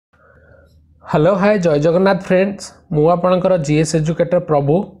Hello hi जय Jagannath friends मु आपणकर जीएस एजुकेटर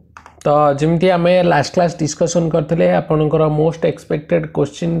प्रभु। तो जमती आम लास्ट क्लास डिस्कसन करते आपणकर most expected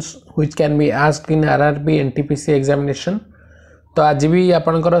questions which can be asked in RRB NTPC examination. तो आज भी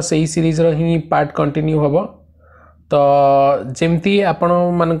आपणकर सही सीरीज ही पार्ट कंटिन्यू हम। तो जमती आपण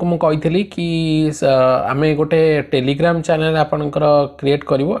मानक मु कही कि आम गोटे टेलीग्राम चैनल आपणकर क्रिएट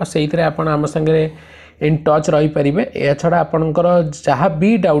करूँ से आम संगे इन टच रही पारे। या छड़ा आपणकर जहाँ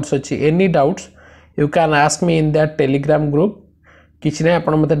भी डाउट्स अच्छी any doubts you can ask me in that Telegram group. किसी ना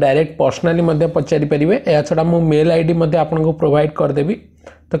आपण मते डायरेक्ट पर्सनाली पचारि पारे। या छड़ा मु मेल आईडी आपको प्रोवाइड करदेवी।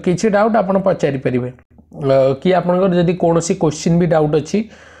 तो किसी डाउट आप पचारि पारे कि आपणकर जदि कोनोसी क्वेश्चन भी डाउट अच्छी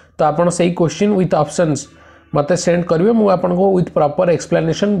तो आपन सही क्वेश्चन विथ ऑप्शंस मते सेंड करेंगे। मुझे आपको विथ प्रॉपर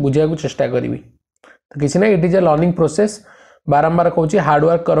एक्सप्लेनेशन बुझा को चेष्टा करी। तो किसी ना it is a learning process. बारंबार कहूँ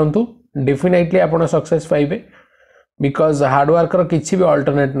हार्डवर्क करूँ डेफिनेटली आपन सक्सेस पाइबे। बिकॉज हार्डवर्क किसी भी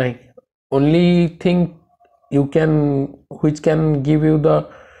अल्टरनेट नहीं। Only thing you can which can give you the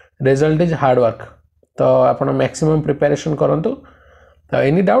result is hard work. तो आप मैक्सिमम प्रिपरेशन करूँ। तो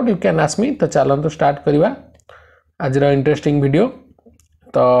any doubt you can ask me. तो चलते स्टार्ट करवा आज इंटरेस्टिंग वीडियो।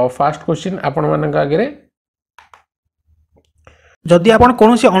 तो फर्स्ट क्वेश्चन आपण मान आगे जदि आपण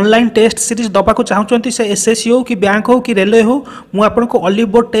कौन ऑनलाइन टेस्ट सीरीज दबा को चाहते से एसएससी हो कि बैंक हो कि रेलवे हो मु आपन को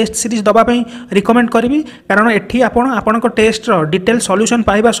ओलिवबोर्ड टेस्ट सीरीज दबा रिकमेंड करी। कारण एठी आपण टेस्ट डिटेल सॉल्यूशन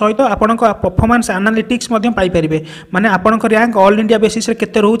पाइबा सहित आपण परफॉर्मेंस एनालिटिक्स पाई परिबे। माने आपण रैंक ऑल इंडिया बेसिस रे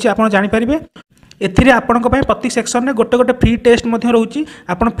केते रहउची आपण जानि परिबे। एथिरे आपण प्रति सेक्शन में गोटे गोटे फ्री टेस्ट रहउची।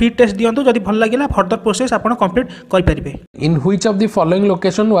 आपण फ्री टेस्ट दियंतु जदि भल लागिला फर्दर प्रोसेस आपण कंप्लीट करि परिबे। In which of the following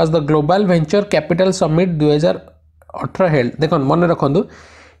location was the global venture capital summit 2018 held. देखो मन रखु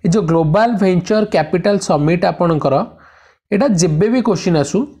ये जो ग्लोबल वेंचर कैपिटल समिट आपणकर एटा जेबे भी क्वेश्चन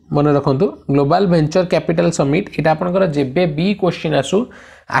आसू मन रखु ग्लोबल वेंचर कैपिटल समिट एटा आपणकर जेबे भी क्वेश्चन आसू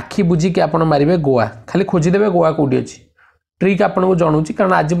आखि बुझी कि आपण मारिबे गोवा। खाली खोजिदेबे गोवा कोठी अछि। ट्रिक आपको जनाऊँगी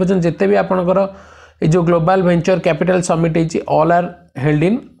कारण आज पर्यटन जिते भी आपणकर ये जो ग्लोबल वेंचर कैपिटल समिट है all are held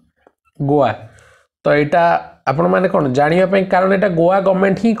in Goa. तो यहाँ आपण मैंने कौन जानापी कारण यहाँ गोवा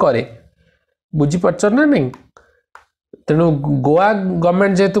गवर्नमेंट ही करे बुझीपार ना नहीं। तेणु गोवा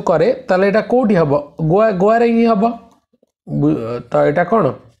गवर्नमेंट जेहेतु करे ताले यहाँ कौटी हम गोवा गोवा रे ही हम। तो यहाँ कौन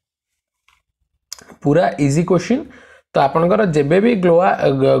पूरा इजी क्वेश्चन। तो आपणकर जेबे भी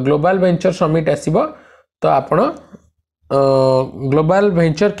ग्लोबल वेंचर समिट आसीबो तो आपण ग्लोबल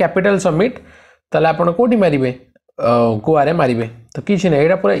वेंचर कैपिटल समिट ताले आपण कोठी मारिबे गोवा रे मारिबे। तो किछि नै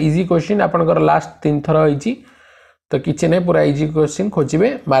एटा पूरा इजी क्वेश्चन आपनकर लास्ट 3 थर होईची। तो किछि नै पूरा इजी क्वेश्चन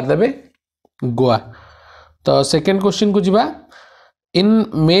खोजिबे मार देबे गोवा। तो सेकंड क्वेश्चन को जिबा। इन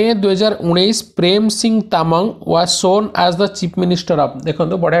मे 2019 Prem Singh Tamang was shown as the chief minister of.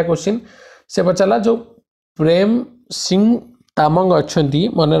 देखंतु बढ़िया क्वेश्चन से पचाला जो प्रेम सिंह तामंग अछंती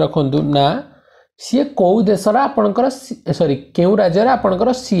मन रखंतु ना सी कौ देशर आपणकर सॉरी केउ राज्य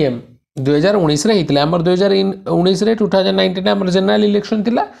आपणकर सीएम 2019 रे हितले। हमर 2019 रे 2019 हमर जनरल इलेक्शन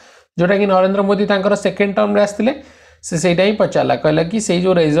थिला जोटा कि नरेंद्र मोदी तांकर सेकंड टर्म रे आस्तिले। से सेटा ही पचाला कहला कि से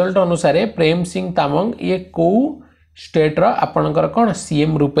जो रिजल्ट अनुसार प्रेम सिंह तामंग ये कौ स्टेट रो आपणकर कोन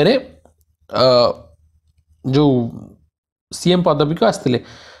सीएम रूप रे जो सीएम पदवी को आस्तिले।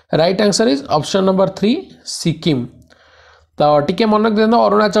 Right answer is option number 3 Sikkim. तो टिके मनक देना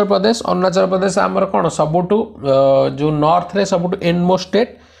अरुणाचल प्रदेश। अरुणाचल प्रदेश आमर कौन सबुठु जो नॉर्थ रे सबुठु एंड मोस्ट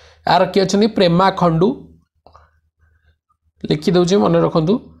स्टेट यार किए अच्छे प्रेमा खंडू लिखी दौचे मन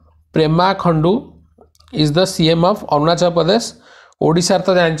रखु। प्रेमा Khandu is the CM of Arunachal Pradesh. Odisha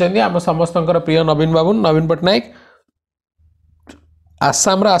तो जानते आम समस्त प्रिय नवीन बाबू नवीन पट्टनायक।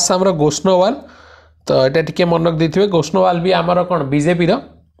 आसाम रो गोष्णवाल। तो यहाँ टिके मनक देथिबे गोष्णवाल भी आमर कौन BJP row.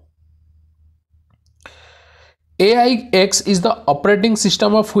 AIX is the operating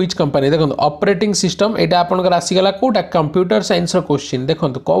system of which company. देखो ऑपरेटिंग सिस्टम यहाँ आपनकर आसीगला कोटा कंप्यूटर साइंस रो क्वेश्चन। देखो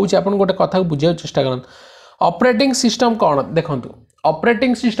कहूँ आपन गोटे कथा बुझे चेष्टा करन ऑपरेटिंग सिस्टम कौन। देखो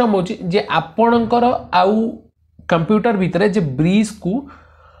ऑपरेटिंग सिस्टम होची जे आपनकर आउ कंप्यूटर भितर जे ब्रिज को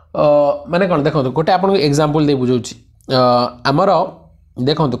माने कौन देखो गोटे आपन एग्जांपल दे बुझौची। आमर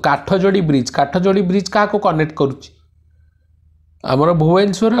देखो काठजोड़ी ब्रिज का को कनेक्ट करूची आमर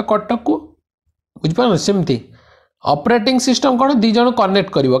भुवनेश्वर कटक को बुझिपार सेमती। ऑपरेटिंग सिस्टम कौन दी जन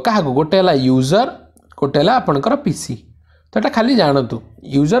कनेक्ट करिवो क्या गोटे है यूजर गोटे है आपनकर पीसी। तो ये खाली जानतु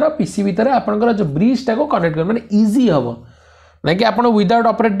यूजर और पीसी भितर आपनकर जो ब्रिजटा को कनेक्ट कर माने इजी हम ना कि आपन विदाउट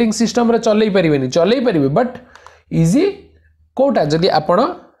ऑपरेटिंग सिस्टम रे चलई परिबे बट इजी कोटा जदि आपन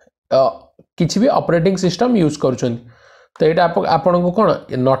किछि भी ऑपरेटिंग सिस्टम यूज करूछन। तो ये आपन को कौन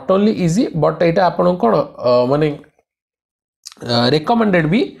नॉट ओनली इजी बट ये आपन कौन माने रिकमेंडेड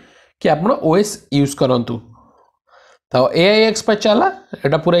भी कि आपन ओएस यूज करंतु। तो AIX पे चला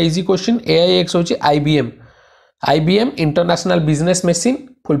एटा पूरा इजी क्वेश्चन AIX होची IBM international business machine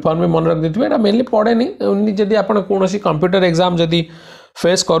full form में मन रख देथिबे एटा मेनली पड़े नहीं जदी आपण कोनोसी कंप्यूटर एग्जाम जदी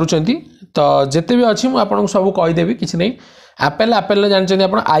फेस करूचंती तो जेते भी अछि मु आपण सब कहि देबी किछ नहीं एप्पल जानचंती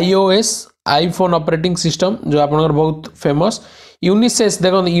आपण iOS आईफोन ऑपरेटिंग सिस्टम जो आपनकर बहुत फेमस यूनिसेस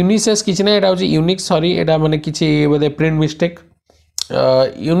देखो यूनिसेस किछ नहीं एटा होची यूनिक्स सॉरी एटा माने किछ बोले प्रिंट मिस्टेक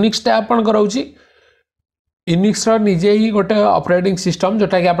यूनिक्स टा आपनकर होची यूनिक्स रो निजे ही गोटे ऑपरेटिंग सिस्टम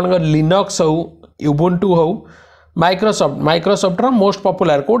जोटा कि आपनकर लिनक्स हो उबुंटू हो माइक्रोसॉफ्ट रो मोस्ट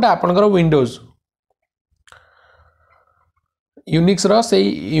पॉपुलर कोटा आपनकर विंडोज यूनिक्स रो से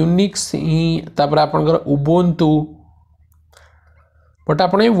यूनिक्स ही तापर आपनकर उबुंटू बट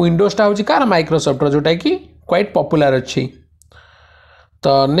आपने विंडोज टा होची कार माइक्रोसॉफ्ट रो जोटा कि क्वाइट पॉपुलर अछि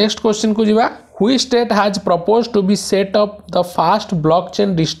तो नेक्स्ट क्वेश्चन को जीवा which state has proposed to be set up the fast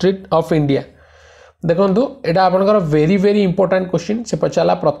blockchain district of India देखंतु एटा आपनकर वेरी वेरी इंपोर्टेंट क्वेश्चन से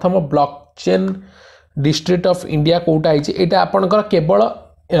पचाला प्रथम blockchain district of India quota आइछि एटा आपनकर केवल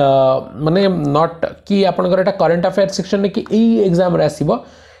माने नॉट कि आपनकर एटा करंट अफेयर सेक्शन कि ए एग्जाम रे आसीबो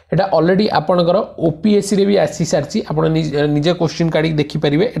एटा ऑलरेडी आपनकर ओपीएससी रे भी आसी सारछि आपण निजे क्वेश्चन काढी देखि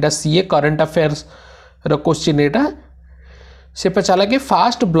परिबे एटा सीए करंट अफेयर्स रो क्वेश्चन एटा से पचाला कि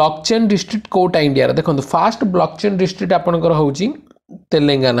fast blockchain district Kota India रे देखंतु फास्ट ब्लॉकचेन डिस्ट्रिक्ट आपनकर होउछि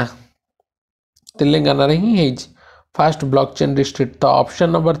तेलंगाना रे ही है फास्ट ब्लॉकचेन डिस्ट्रिक्ट तो option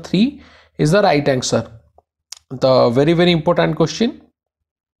number 3 is the right answer तो very very important question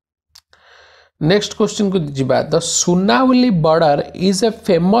next question को जीवा द सुनावली border is a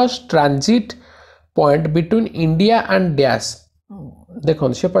famous transit point between India and dash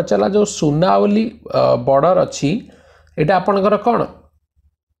देखो से पचाला जो सुनावली बॉर्डर अच्छी एटा आपनकर कोन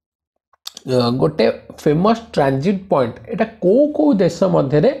गोटे फेमस ट्रांजिट पॉइंट एटा को देश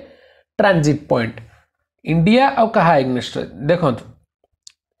मध्य रे ट्रांजिट पॉइंट इंडिया और कहा एग्नेस्ट देखो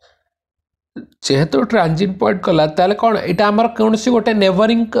जेहेतु ट्रांजिट पॉइंट कला ताले कोन एटा हमर कोनसी गोटे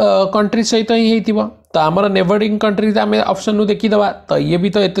नेबरिंग कंट्री सहित ही हेतिबो तो हमर नेबरिंग कंट्री आम ऑप्शन नु देखि दबा तो ये भी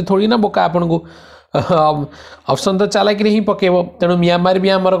तो एते थोड़ी ना बोका आपन को ऑप्शन तो चाला कि ही पकेबो तेनु म्यांमार भी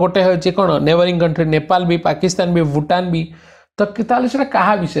हमर गोटे होचे कोन नेबरिंग कंट्री नेपाल भी पाकिस्तान भी भूटान भी तो ताले सेटा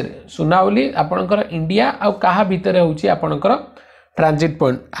कहा विषय रे सुनावली आपनकर इंडिया और कहा भीतर होची आपनकर ट्रांजिट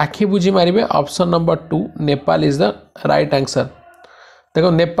पॉइंट आखि बुझी मारिबे option number 2 Nepal is the right answer देखो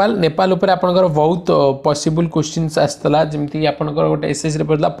नेपाल ऊपर आपनकर बहुत पॉसिबल क्वेश्चंस आस्तला जेमति आपनकर गोटे एसएस रे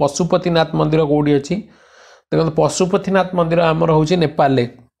पड़ला पशुपतिनाथ मंदिर कोडी अछि देखो पशुपतिनाथ मंदिर हमर होची नेपाल ले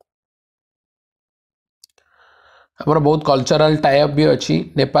हमर बहुत कल्चरल टाइप भी अछि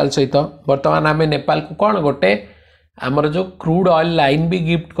नेपाल सहित वर्तमान हमें नेपाल को कोन गोटे हमर जो क्रूड ऑयल लाइन भी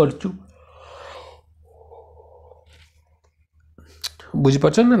गिफ्ट करछु बुझी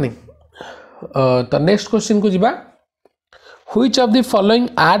पछन ना नहीं तो नेक्स्ट क्वेश्चन को जीवा which of the following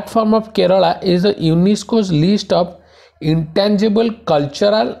art form of Kerala is the UNESCO's list of intangible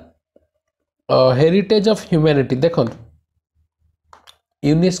cultural heritage of humanity देखो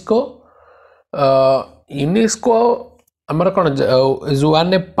यूनेस्को हमर cone is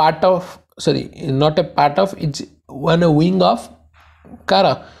one A part of sorry not a part of is one wing of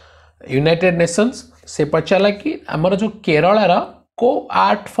car United Nations से पचाला कि हमर जो केरला रा को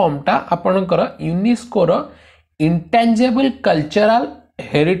art form टा आपनकर UNESCO row intangible cultural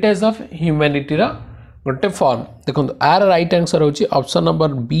heritage of humanity रा गोटे फॉर्म देखो आर राइट आंसर होची ऑप्शन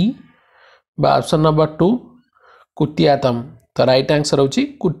नंबर बी बा ऑप्शन नंबर 2 कुटियाटम तो राइट आंसर होची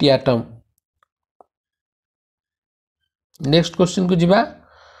कुटियाटम नेक्स्ट क्वेश्चन को जीवा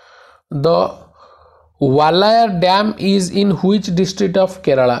the वालायर dam is in which district of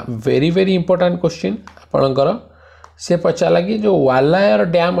Kerala very very important question आपनकर से पचाला कि जो वालायर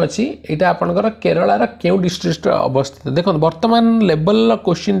डैम अच्छी यहाँ आपनकर केरलार क्यों डिस्ट्रिक्ट अवस्थित देखो वर्तमान लेवल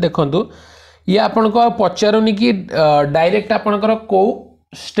क्वेश्चन देखो ये आपन को पचारुनी कि डायरेक्ट आपनकर को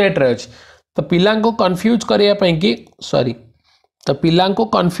स्टेट रे अछि तो पिला को कंफ्यूज करिया पई कि सॉरी तो पिला को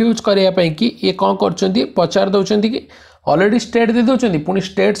कंफ्यूज करिया पई कि ये कौन करछंती पचार दउछंती कि ऑलरेडी स्टेट दे दउछंती पुनी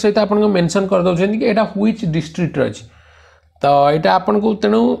स्टेट सहित आपन को मेंशन कर दउछंती कि एटा व्हिच डिस्ट्रिक्ट रे अछि तो यहाँ आपन को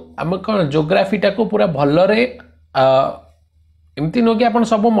तेणु आम कौन जोग्राफी टा को पूरा भलरे एमती नुह कि आप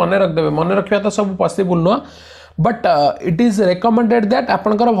सब मन रखिदेवे मन रखा तो सब पॉसिबल नुह but it is recommended that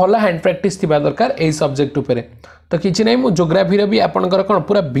आपनकर भल हैंड प्रैक्टिस थिबा दरकार ए सब्जेक्ट उपरे तो किछि नै मु जोग्राफी रे भी आपनकर कोन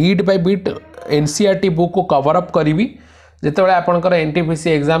पूरा beat by beat NCERT book को कवर अप करिवि जेतेबेले आपनकर एनटीपीसी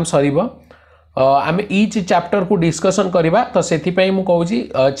एग्जाम सरीबो आमे ईच चैप्टर को डिस्कशन करिबा तो सेथि पई मु कहूची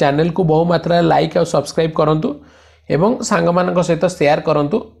चैनल को बहु मात्रा लाइक और सब्सक्राइब करंतु एवं सांगमानक सहित शेयर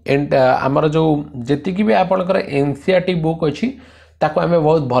करंतु एंड आमर जो जेतिकी भी आपनकर एनसीईआरटी बुक अछि ताको आमे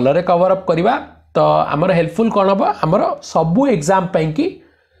बहुत भलरे कवर अप करिबा तो आमर हेल्पफुल कौन हम आमर सबू एग्जाम कि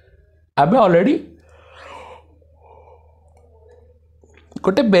आम ऑलरेडी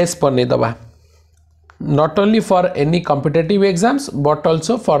गोटे बेस बन दबा not only for any competitive exams but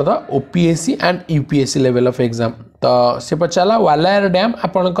also for the OPSC and UPSC level of exam. तो से पचाला वालायर डैम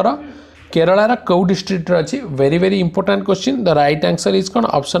आपनकर केरला रा कौ डिस्ट्रिक्ट रे अछि very very important question. The right answer is कौन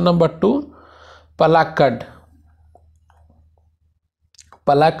option number 2 पलाक्कड.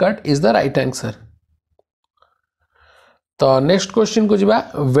 पलाक्कड is the right answer. तो next question को जिबा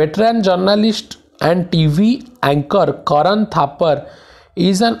veteran journalist and TV anchor Karan Thapar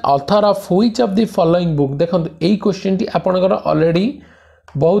is an author of which of the following book. देखो यही question T आपनकर already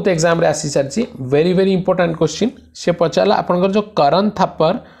बहुत exam रे आसी Sarchi very very important question. से पचाला आपनकर जो करण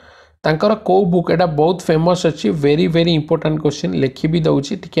थापर तांकर को बुक एटा बहुत फेमस अछि वेरी वेरी इंपोर्टेंट क्वेश्चन लिखि भी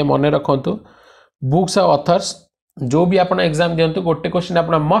दउची टिके मने रखंतु. बुक्स और ऑथर्स जो भी आपन एग्जाम दियंतु गोटे क्वेश्चन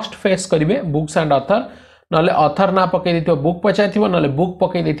आपन मस्ट फेस करिवे बुक्स एंड ऑथर नले ऑथर ना पकई देथिबो बुक पचाइथिबो नले बुक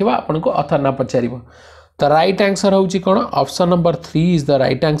पकई देथिबो आपन को ऑथर ना पचारिबो. तो राइट आंसर होची कोन option number 3 is the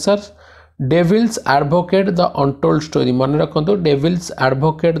right answer. Devil's advocate the untold story मन रखंतु devil's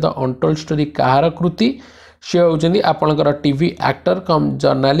advocate the untold story कहार कृति से होचंदी आपनकर TV actor come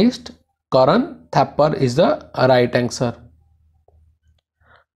journalist Karan Thapar is the right answer.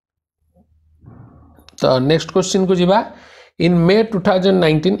 तो नेक्स्ट क्वेश्चन को जिबा इन मे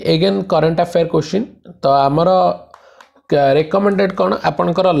 2019 अगेन करंट अफेयर क्वेश्चन. तो आमर recommended कौन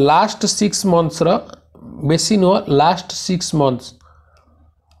आपनकर लास्ट 6 मंथ्स रो बेसी no last 6 months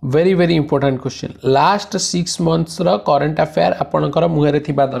very very important question. Last 6 months रो करंट अफेयर आपनकर मुहरे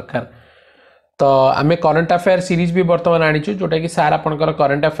थिबा दरकार. तो आमे करंट अफेयर सीरीज भी वर्तमान आनिछु जोटा कि सार आपनकर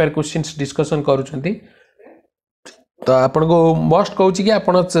करंट अफेयर क्वेश्चंस डिस्कशन करूछंती. तो आपन को मस्ट कहूँ कि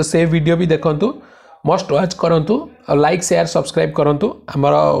आपन से वीडियो भी देखंतु मस्ट वाच करंतु और लाइक शेयर सब्सक्राइब करंतु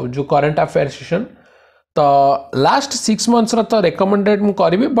हमर जो करंट अफेयर सेशन. तो लास्ट 6 मंथ्स रो तो रेकमेंडेड मु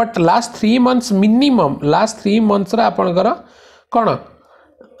करिवि but last 3 months minimum last 3 months रा आपनकर कोन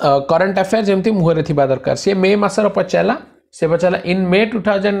करंट अफेयर जेमती मुहरे थिबा दरकार. से मे मासर पचाला से पचाला इन मे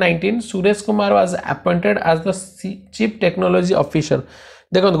 2019 Suresh Kumar was appointed as the chief technology officer.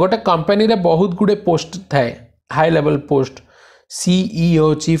 देखो गोटे कंपनी रे बहुत गुडे पोस्ट थाए high level post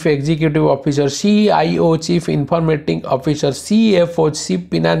CEO chief executive officer CIO chief इन्फॉर्मेटिंग officer CFO chief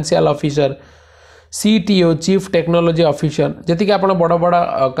financial officer CTO chief technology officer जति कि आपण बड़ बड़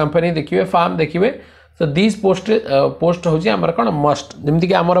कंपनी देखिए फार्म देखिए. तो दिस पोस्ट होची हमर कोन मस्ट जेमति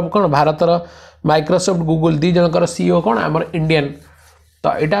कि हमर कोन भारत रो माइक्रोसॉफ्ट गूगल दी जनकर CEO कोन हमर इंडियन.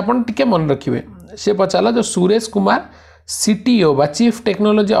 तो एटा आपण टिके मन रखिबे. से पचाला जो सुरेश कुमार CTO बा चीफ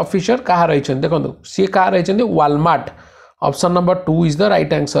टेक्नोलॉजी ऑफिसर कहा रहिछन देखो सी कहा रहिछन Walmart. Option number 2 is the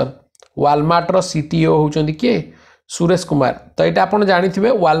right answer. Walmart row CTO होचंदी के सुरेश कुमार. तो ये आप जानी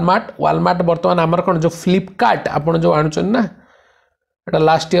वालमार्ट बर्तमान आमर कौन जो फ्लिपकार्ट आप जो आणुचन ना एटा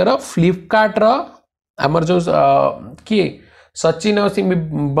लास्ट ईयर फ्लिपकार्ट रो आमर जो किए सचिन सिंह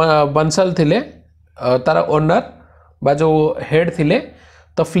बंसल थिले तार ओनर बा जो हेड थिले.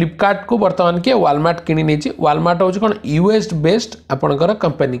 तो फ्लिपकार्ट को बर्तमान किए वालमार्ट किनी नेछि. वालमार्ट होची कौन US बेस्ड आपनकर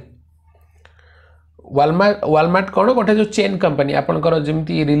कंपनी. वालमार्ट कौन गोटे जो चेन कंपनी आपनकर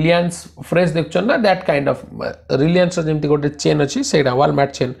जेमती रिलायंस फ्रेश देखछन ना दैट काइंड ऑफ रिलायंस जेमती गोटे चेन अछि सेडा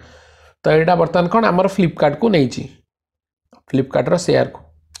वालमार्ट चेन. तो एटा बर्तमान कौन हमर फ्लिपकार्ट को नैछि फ्लिपकार्ट रो शेयर को.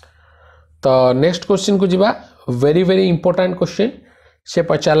 तो नेक्स्ट क्वेश्चन को जिबा वेरी वेरी इंपोर्टेंट क्वेश्चन. से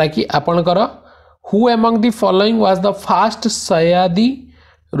पचाला कि आपनकर who among the following was the first सयादी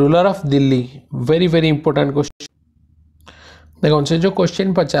ruler of Delhi. Very very important question. देखो से जो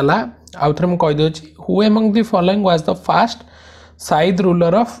क्वेश्चन पचाला आउ थरे हम कह दोछि who among the following was the first Said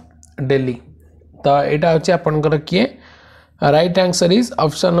ruler of Delhi. तो एटा होछि आपनकर किए right answer is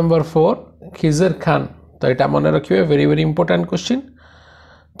option number 4 Khizr Khan. तो एटा मन रखिबे वेरी वेरी इंपोर्टेंट क्वेश्चन.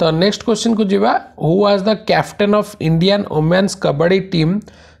 तो नेक्स्ट क्वेश्चन को जीवा who was the captain of Indian women's kabaddi team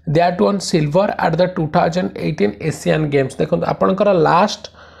that one silver at the 2018 Asian games. देखो आपनकर लास्ट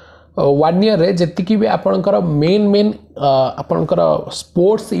 1 ईयर रे जति भी आपनकर मेन आपनकर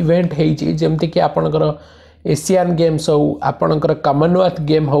स्पोर्ट्स इवेंट हेछि जेमति कि आपनकर एशियन गेम्स हो आपनकर कॉमनवेल्थ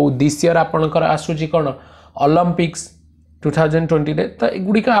गेम हो दिस ईयर आपनकर आसुची कोन ओलंपिक्स 2020 रे. तो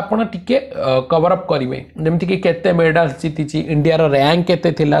एगुडी का आपण टिके कवर अप करिवे जेमति कि केते मेडल्स जीतिची इंडिया रो रैंक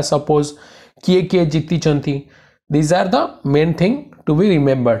केते थिला सपोज किए जीति चंती. This are the main thing to be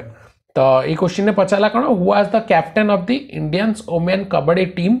remembered. तो ये क्वेश्चन ने पचाला कोन who was the captain of the Indians women kabaddi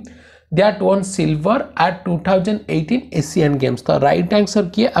team that one silver at 2018 Asian games. तो राइट आंसर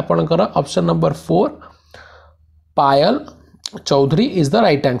किए आपनकर option number 4 Payal Chaudhary is the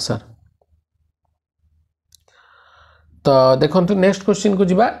right answer. तो देखो next question को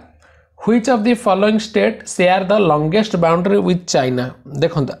जीवा which of the following state share the longest boundary with China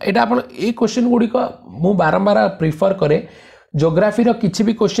देखो यहाँ आप क्वेश्चन गुड़िक मु बारंबार प्रिफर करे जोग्राफी किसी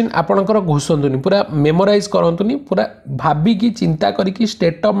भी क्वेश्चन आपणकर घोषंतुनि पूरा मेमोराइज करंतुनि पूरा भाबिकी चिंता करिकी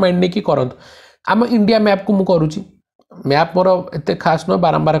स्टेट ऑफ माइंड नहीं करंतु आम इंडिया मैप को मु करूची मैप मोर एते खास न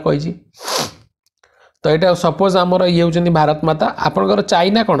बारंबार कही तो यहाँ सपोज आमर ये होचंदी भारत माता आपणकर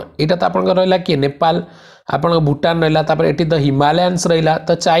चाइना कौन यहाँ तो आपणकर रहा किए नेपाल आप भूटान रहा ये द हिमालयंस रहा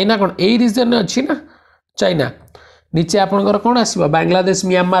तो चाइना कौन यही रिजन अच्छी ना चाइना नीचे आपणकर कौन आसो बांग्लादेश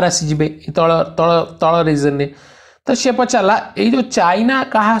म्यांमार आसीजे तल तल तल रिजन ने तो सी पचारा ये जो चाइना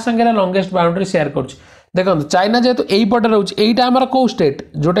क्या संगे लंगेस्ट बाउंड्री शेयर कर देखो चाइना जेहेतु यही पटे रोचे यहीटा आम कौ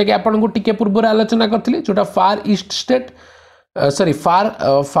स्टेट जोटा कि आपको टिके पूर्व आलोचना करी जोटा फार ईस्ट स्टेट सॉरी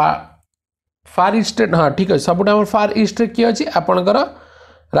फार ईस्ट स्टेट हाँ ठीक अच्छे सब फार ईस्ट किए अच्छी आपणकर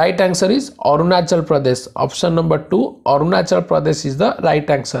right answer is Arunachal Pradesh option number 2 Arunachal Pradesh is the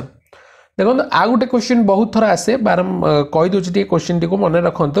right answer देखो आ गोटे क्वेश्चन बहुत थर आसे बारम कही दूसरी क्वेश्चन टी मन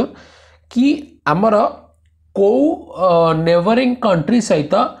रखु कि आमर को नेबरिंग कंट्री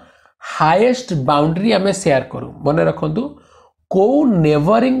सहित हाईएस्ट बाउंड्री आम शेयर करूँ मन रखु को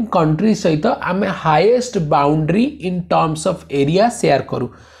नेबरिंग कंट्री सहित आम highest boundary in terms of area share करूँ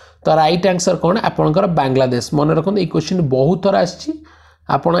तो राइट आंसर कौन आपणकर बांग्लादेश मन रखु ये क्वेश्चन बहुत थर आसी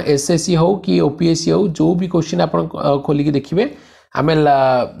आपण एसएससी हो कि ओपीएससी हो जो भी क्वेश्चन आप खोलिकी देखिए आम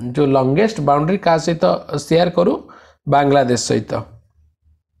जो लॉन्गेस्ट बाउंड्री का सहित शेयर करूँ बांग्लादेश सहित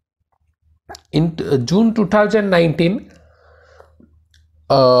इन जून 2019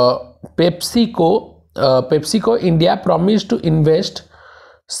 PepsiCo India promise to invest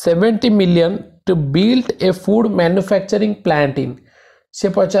 70 million to build a food manufacturing plant in से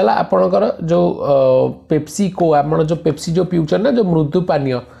पचारा आपणकर जो पेप्सिको आप जो पेप्सी जो पिउचन ना जो मृदु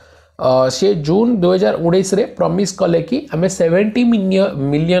पानीय से जून 2019 रे प्रॉमिस कले कि आम 70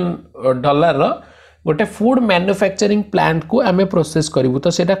 million डॉलर गोटे फूड मैन्युफैक्चरिंग प्लांट को आम प्रोसेस करूँ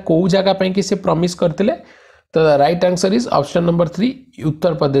तो सेटा कौ जगह पे कि से प्रॉमिस करते तो right answer is option number 3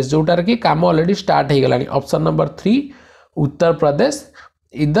 Uttar Pradesh जोटार कि काम ऑलरेडी स्टार्ट हो गलानी option number 3 Uttar Pradesh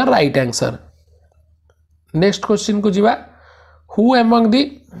is the right answer next question को जीवा who among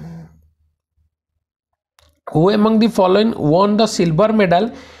the following won the silver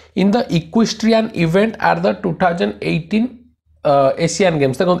medal in the equestrian event at the 2018 Asian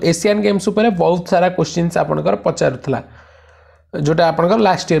games देखो Asian games उपर बहुत सारा questions आपनकर पचारुथला जोटा आपनकर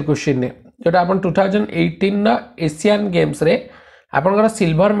लास्ट ईयर क्वेश्चन ने जोटा आपन 2018 ना एशियन गेम्स रे आपनकर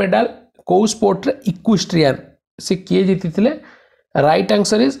सिल्वर मेडल को स्पोर्ट रे इक्वेस्ट्रियन से किए जीतिथिले right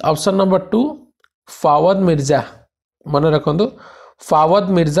answer is option number 2 फावद Mirza मन रखु फावद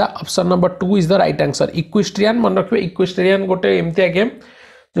Mirza option number 2 is the right answer equestrian मन रखिए इक्वेस्ट्रियन गोटे एमतिया गेम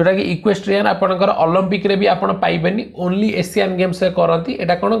जोटा कि इक्वेस्ट्रियन आपनकर ओलंपिक रे भी आपन पाइबेनी ओनली एशियन गेम्स रे करंती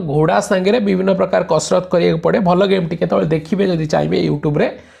एटा कोन घोड़ा संगे रे विभिन्न प्रकार कसरत करिया पड़े भल गेम टिके तो देखिबे जदि चाहिबे यूट्यूब रे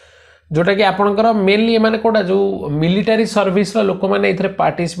जोटा कि आपनकर मेनली माने कोडा जो मिलिटरी सर्विस रो लोक माने इथरे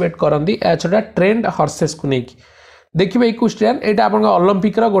पार्टिसिपेट करंती ए छोटा ट्रेंड हॉर्सेस को नेकी देखिबे इक्वेस्ट्रियन एटा आपन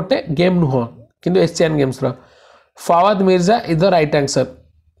ओलंपिक रो गोटे गेम नुह किंतु Asian games row फावद Mirza is the right answer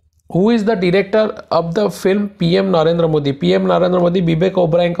who is the director of the film PM Narendra Modi विवेक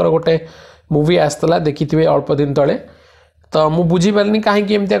ओबराय गोटे मूवी आसला देखी थे अल्प दिन तले तो मुझे बुझीपारे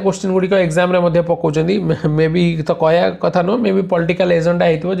कहीं एमती क्वेश्चन गुड़िक एग्जाम रे पकाउछन्ती मे बी तो कहया कथा नुह may be political agenda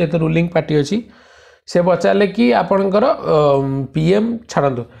होइतबो जेतु ruling party अच्छी से पचारे कि आपणकर पीएम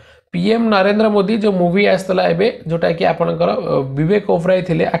छाड़ू पीएम नरेंद्र मोदी जो मूवी आसला एबे जोटा कि आपणकर विवेक ओबराय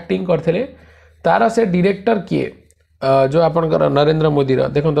थिले एक्टिंग करथिले तार से डायरेक्टर किए जो आपनकर नरेंद्र मोदी रो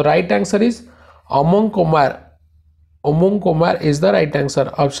देखो तो right answer is among Kumar is the right answer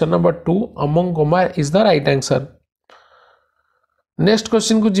option number 2 among Kumar is the right answer next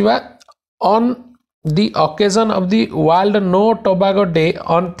question को जीवा on the occasion of the world no tobacco day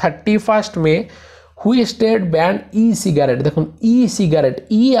on 31 May हुई स्टेट बैन ई सिगारेट देखो e cigarette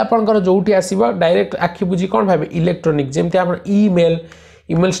ई आपनकर जोठी आसीबा direct आखि बुझी कोन भाबे electronic जेमते आपन email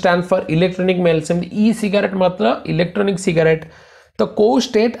email stand for electronic mail same e cigarette मतलब electronic cigarette तो को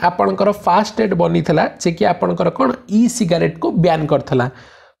स्टेट आपनकर फास्ट स्टेट बनी थला जे कि आपनकर कोन ई सिगारेट को बैन करथला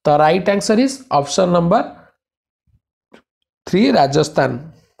तो right answer is option number 3 Rajasthan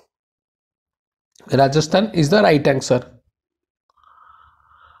is the right answer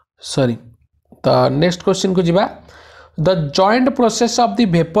sorry तो नेक्स्ट क्वेश्चन को जीवा the joint process of the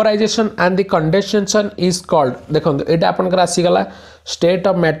vaporisation and the condensation is called देखो ये आपनकर आसीगला स्टेट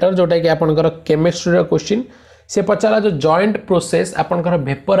ऑफ मैटर जोटा कि आपनकर केमिस्ट्री रो क्वेश्चन से पचारा जो जॉइंट प्रोसेस आपनकर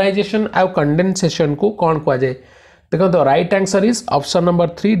वेपोराइजेशन आ कंडेंसेशन को कौन कह जाए देखो तो right answer is option number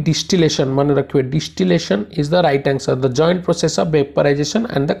 3 distillation मन रखिए distillation is the right answer the joint process of vaporisation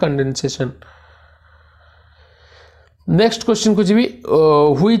and the condensation next question को जी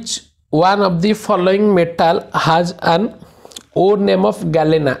which one of the following metal has an ore name of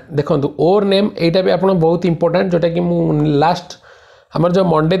galena देखो ओर name एटा भी आपन बहुत important जोटा कि मु लास्ट हमर जो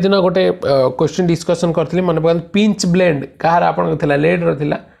मंडे दिन गोटे क्वेश्चन डिस्कशन करथली मन पकल पिंच ब्लेंड कहार आपन थिला लेड रो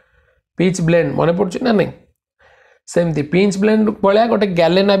थिला पिंच ब्लेंड मन पड़छ ना नहीं सेमती पिंच ब्लेंड भलिया गोटे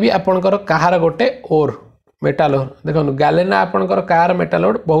गैलेना भी आपनकर कहार गोटे ओर मेटल ओर देखो गैलेना आपनकर कहार मेटल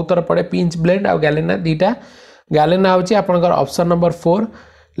ओर बहुत तरह पड़े पिंच ब्लेंड आ गैलेना दीटा गैलेना होची आपनकर ऑप्शन नंबर 4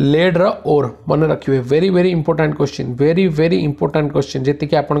 लेड रो ओर मन रखिए very very important question very important question जेति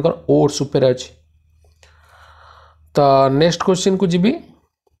कि आपनकर ओर सुपर अछि तो नेक्स्ट क्वेश्चन को GB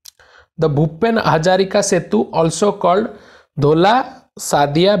the Bhupen Hazarika Setu also called धोला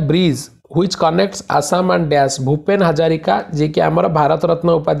Sadia bridge which connects Assam and dash Bhupen Hazarika जे कि हमर भारत रत्न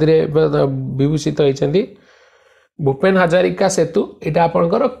उपाधि रे विभूषित होइछन्ती भूपेन हजारिका सेतु एटा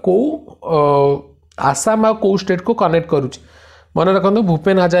आपनकर को आसाम आ को स्टेट को कनेक्ट करूछ मन रखंतु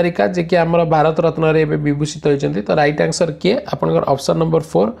भूपेन हजारिका जे कि हमर भारत रत्न रे विभूषित होइछन्ती तो राइट आंसर के आपनकर option number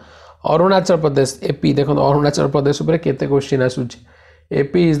 4 Arunachal Pradesh AP देखो अरुणाचल प्रदेश ऊपर केते question आसुछ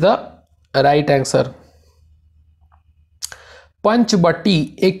AP is the right answer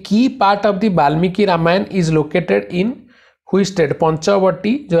Panchavati ए की part of the Valmiki Ramayan is located in which state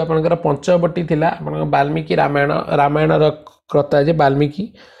Panchavati जो आपनकर पंचवटी थिला आपनकर वाल्मीकि रामायण र कृता जे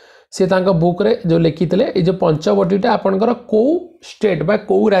वाल्मीकि से तांका बुक रे जो लिखितले ए जो पंचवटीटा आपनकर को स्टेट बा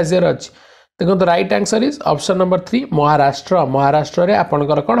को राज्य र अछि देखो तो right answer is option number 3 Maharashtra रे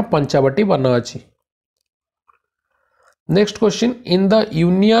आपनकर कोन पंचवटी बन अछि next question in the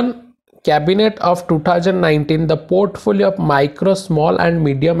union cabinet of 2019 the portfolio of micro small and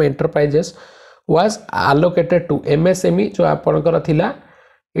medium enterprises was allocated to MSME जो आपनकर थिला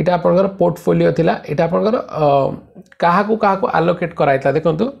एटा आपनकर पोर्टफोलियो थिला एटा आपनकर काहा को allocate कराइता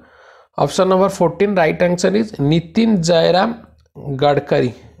देखंतु option number 14 right answer is Nitin Jairam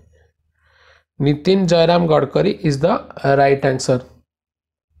Gadkari is the right answer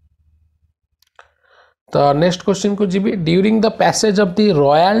तो नेक्स्ट क्वेश्चन को GB during the passage of the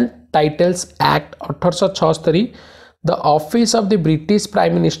royal titles act 1876 the office of the British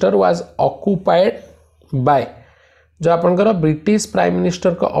prime minister was occupied by जो आपनकर British prime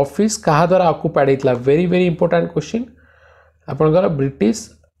minister का office कहा द्वारा occupied हेतला very important question आपनकर British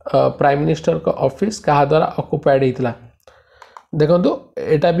prime minister का office कहा द्वारा occupied हेतला देखंतु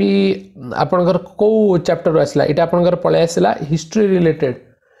एटा भी आपनकर को चैप्टर आसला एटा आपनकर पळे आसला हिस्ट्री रिलेटेड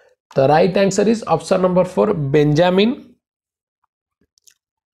तो right answer is option number 4 Benjamin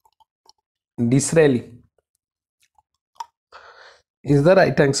डिसरेली is the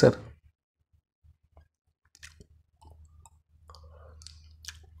right answer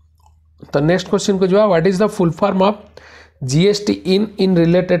तो नेक्स्ट क्वेश्चन को जवाब what is the full form of GST in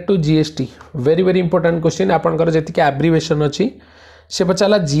related to GST very important question आपनकर जति के एब्रिविएशन अछि से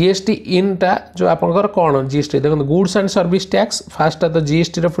पचाला जीएसटी इन टा जो आपनकर कोन जीएसटी देखो goods and service tax fast तो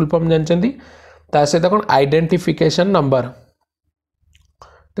जीएसटी रो फुल फॉर्म जानचंदी ता से देखो आइडेंटिफिकेशन नंबर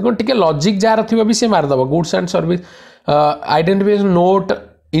देखो टिके लॉजिक जार थिबा भी से मार दबो goods and service identification note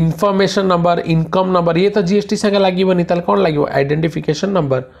information number income number ये तो जीएसटी संगे लागिबनी ताल कोन लागिबो आइडेंटिफिकेशन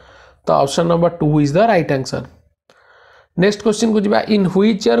नंबर तो option number 2 is the right answer next question को जीवा in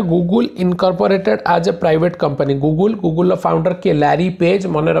which year Google incorporated as a private company Google founder के Larry page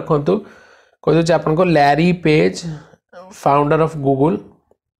मन रखंतु कह दे आपन को Larry page founder of Google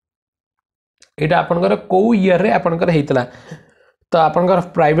एटा आपन को ईयर रे आपन हेतला तो आपन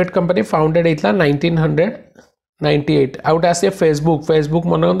प्राइवेट कंपनी फाउंडेड हेतला 1998 आउट आसे फेसबुक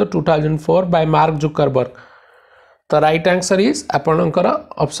मन रखंतु 2004 बाय मार्क जुकरबर्ग तो राइट आंसर इज आपन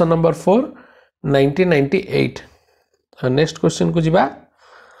ऑप्शन नंबर 4 1998 नेक्स्ट क्वेश्चन को जीवा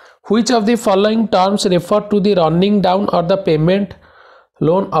which of the following terms refer to the running down और the payment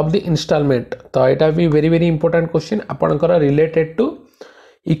loan of the instalment तो एटा भी very important question आपनकर रिलेटेड टू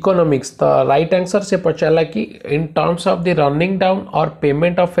इकोनॉमिक्स तो right answer से पचाला कि in terms of the running down और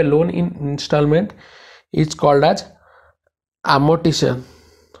payment of A loan in instalment is called as amortization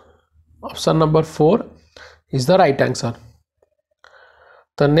option number 4 is the right answer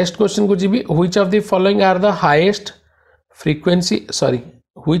तो next question को GB which of the following are the highest frequency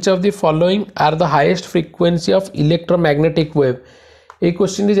which of the following are the highest frequency of electromagnetic wave A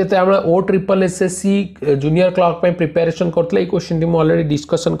question जेते हम OSSSC junior clerk पे preparation करथले ए question मु already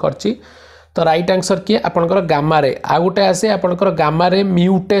discussion करछि तो right answer की आपनकर gamma ray आ गुटे आसे आपनकर गामा रे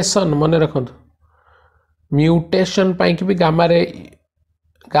म्यूटेशन मन रखंतु म्यूटेशन पाई कि भी गामा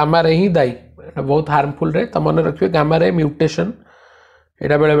रे ही दाई बहुत हार्मफुल रे, तो मन रखिए गामा रे म्यूटेशन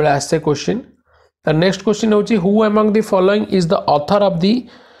एटा बेले बेले आसे क्वेश्चन। द नेक्स्ट क्वेश्चन होची who among the following is the author of the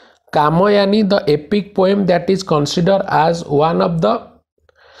Kamayani the epic poem that is consider as one of the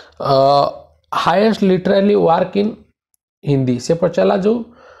highest literary work in Hindi. से पचाला जो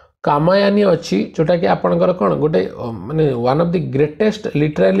कामयानी अच्छी जोटा कि आपणकर कौन गोटे माने one of the greatest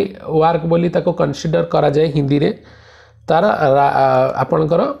literary work बोली ताको कंसीडर करा जाए हिंदी रे, तार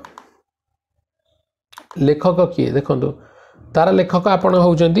आपणकर लेखक किए देखो, तार लेखक आपण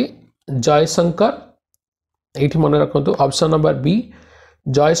होउचंती जयशंकर। एठी मन रखंतु option number B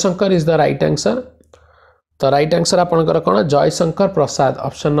Jaishankar is the right answer. तो राइट आंसर आपणकर कौन Jaishankar Prasad,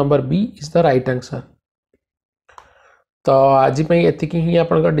 option number B is the right answer. तो आज एतिकी ही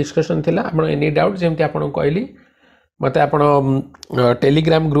आपन डिस्कशन थिला। आपन एनी डाउट जेमती आपन कहली मते आपन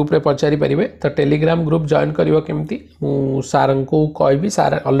टेलीग्राम ग्रुप रे पचारि परिबे। तो टेलीग्राम ग्रुप जॉइन करिवो केमती मु सार को कहबी,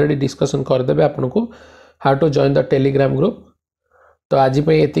 सार ऑलरेडी डिस्कशन कर देबे आपन को how to join the Telegram group. तो आज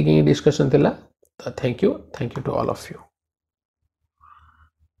एतिकी ही डिस्कशन थिला। तो thank you to all of you.